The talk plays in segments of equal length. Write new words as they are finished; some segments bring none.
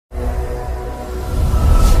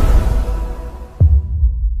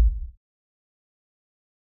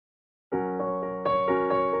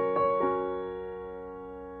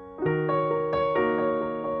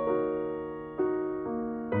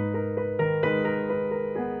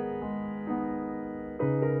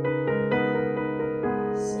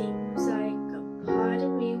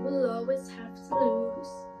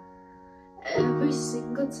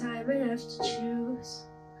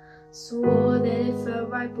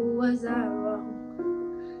or was I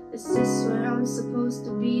wrong? Is this where I'm supposed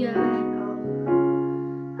to be at all?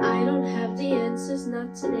 I don't have the answers,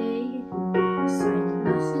 not today. It's like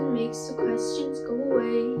nothing makes the questions go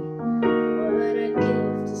away. What I'd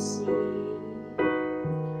give to see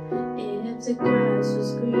if the grass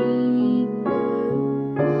was greener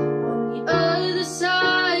on the other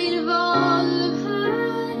side of all of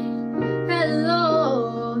I had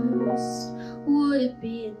lost. Would it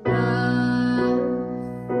be enough,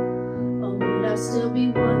 or would I still be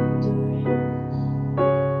wondering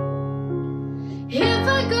if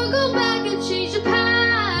I could go back and change the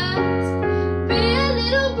past, be a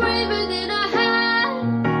little braver than I had,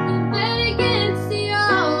 and bet against the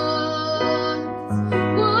odds?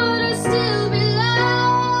 Would I still be lost,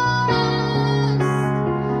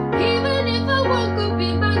 even if I woke up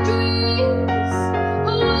in my dreams?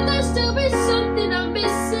 Or would there still be something I'm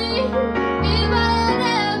missing? If I had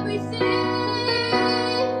everything,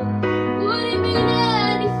 would it mean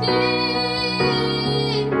anything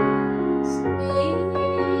to me?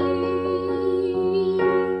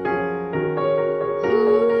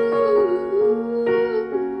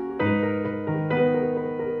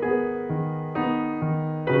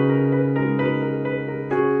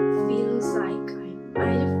 Feels like I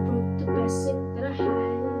might have broke the best thing that I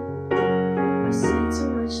had. I said too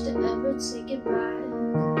much to ever take it back.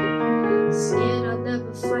 Scared I'll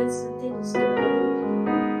never find something as good.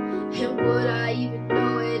 And would I even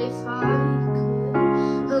know it if I could?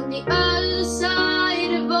 On the other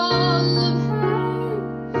side of all of her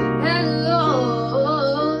and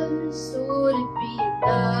lost, would it be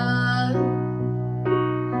enough,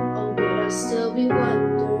 or would I still be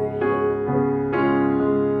wondering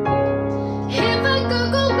if I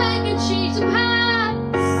could go back and change the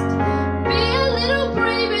past, be a little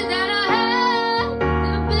braver than I had,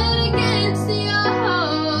 and bet against the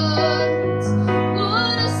odds?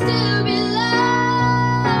 Would I still be lost,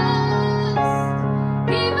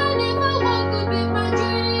 even if I woke up in my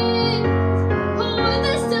dreams? Or would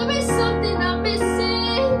there still be something I'm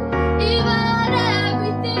missing? If I had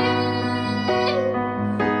everything,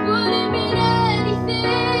 would it mean anything?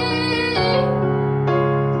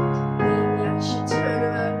 Maybe I should turn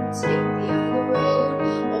around and take the other road,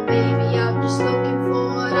 or maybe I'm just looking for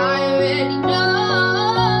what I already know.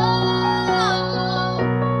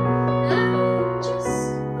 I'm just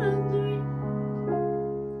wondering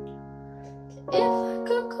if I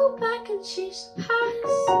could go back and change the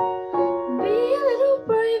past, be a little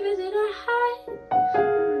braver than I had,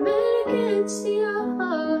 and bet against the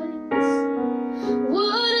odds.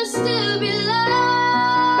 Would I still be lost,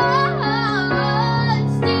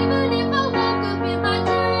 even if I woke up in my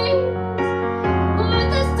dreams? Or would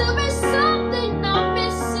there still be something I'm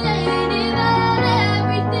missing? If I had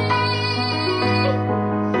everything,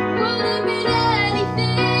 would it mean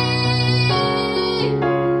anything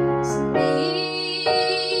to me?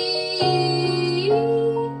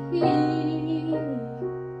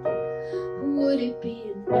 Would it be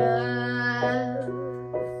enough,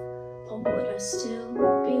 or would I still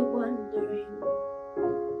be wondering?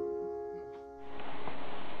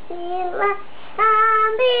 Feel like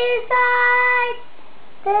I'm beside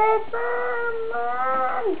the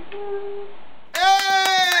someone.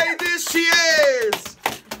 Hey, there she is!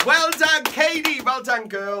 Well done, Kadee. Well done,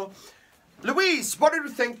 girl. Louise, what did you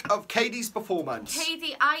think of Kadee's performance?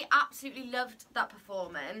 Kadee, I absolutely loved that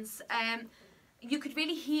performance. You could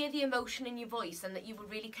really hear the emotion in your voice and that you were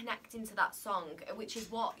really connecting to that song, which is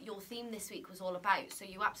what your theme this week was all about. So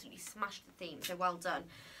you absolutely smashed the theme, so well done.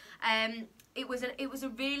 It was a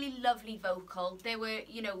really lovely vocal. There were,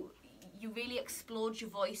 you know, you really explored your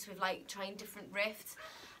voice with like trying different riffs.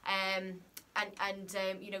 And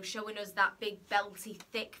you know, showing us that big belty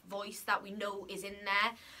thick voice that we know is in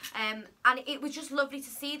there, and it was just lovely to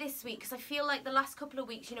see this week, because I feel like the last couple of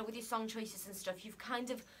weeks, you know, with your song choices and stuff, you've kind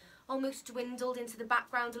of almost dwindled into the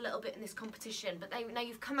background a little bit in this competition, but now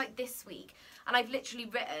you've come out this week and I've literally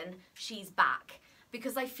written she's back,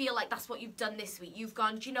 because I feel like that's what you've done this week. You've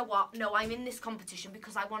gone, do you know what, no, I'm in this competition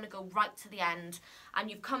because I want to go right to the end, and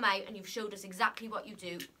you've come out and you've showed us exactly what you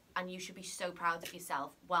do, and you should be so proud of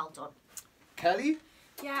yourself. Well done. Kelly?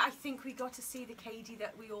 Yeah, I think we got to see the Kadee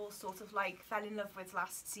that we all sort of like fell in love with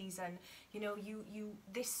last season. You know,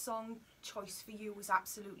 this song choice for you was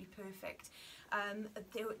absolutely perfect.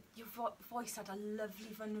 Your voice had a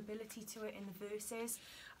lovely vulnerability to it in the verses,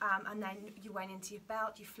 and then you went into your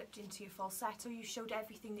belt, you flipped into your falsetto, you showed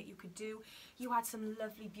everything that you could do. You had some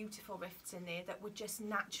lovely, beautiful riffs in there that were just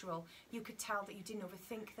natural. You could tell that you didn't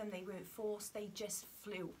overthink them, they weren't forced, they just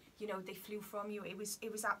flew. you know, they flew from you. It was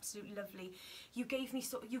absolutely lovely. You gave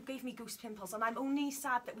me goose pimples, and I'm only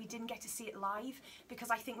sad that we didn't get to see it live,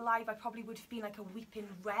 because I think live I probably would have been like a weeping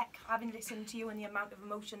wreck having listened to you and the amount of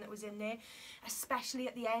emotion that was in there, especially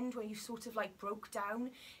at the end when you sort of like broke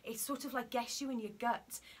down. It sort of like gets you in your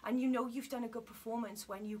gut, and you know you've done a good performance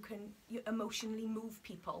when you emotionally move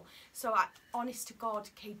people. So honest to God,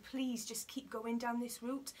 Kate, please just keep going down this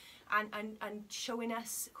route and showing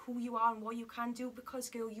us who you are and what you can do, because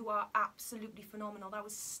girl, you are absolutely phenomenal. That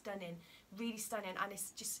was stunning, really stunning, and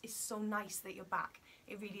it's so nice that you're back.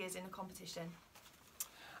 It really is, in a competition.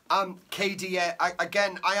 Kadee,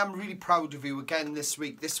 I am really proud of you again this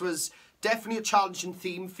week. This was definitely a challenging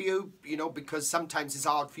theme for you, you know, because sometimes it's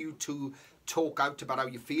hard for you to talk out about how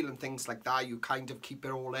you feel and things like that. You kind of keep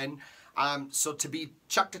it all in. So to be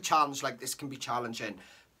chucked a challenge like this can be challenging.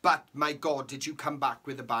 But my God, did you come back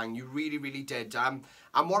with a bang. You really, really did. And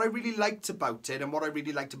what I really liked about it, and what I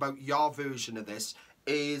really liked about your version of this,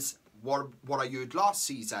 is what I heard last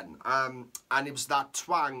season. And it was that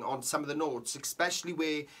twang on some of the notes, especially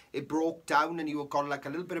where it broke down and you got like a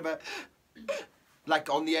little bit of a like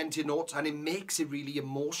on the end of your notes, and it makes it really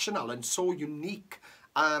emotional and so unique.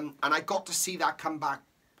 And I got to see that come back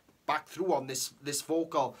through on this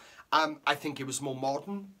vocal. I think it was more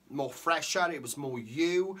modern, more fresher, it was more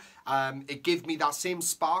you. It gave me that same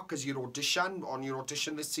spark as your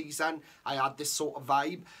audition this season. I had this sort of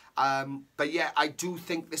vibe. But yeah, I do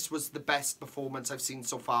think this was the best performance I've seen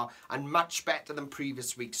so far, and much better than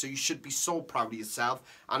previous weeks. So you should be so proud of yourself.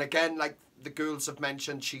 And again, like the girls have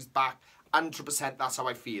mentioned, she's back. 100%, that's how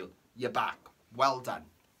I feel. You're back. Well done.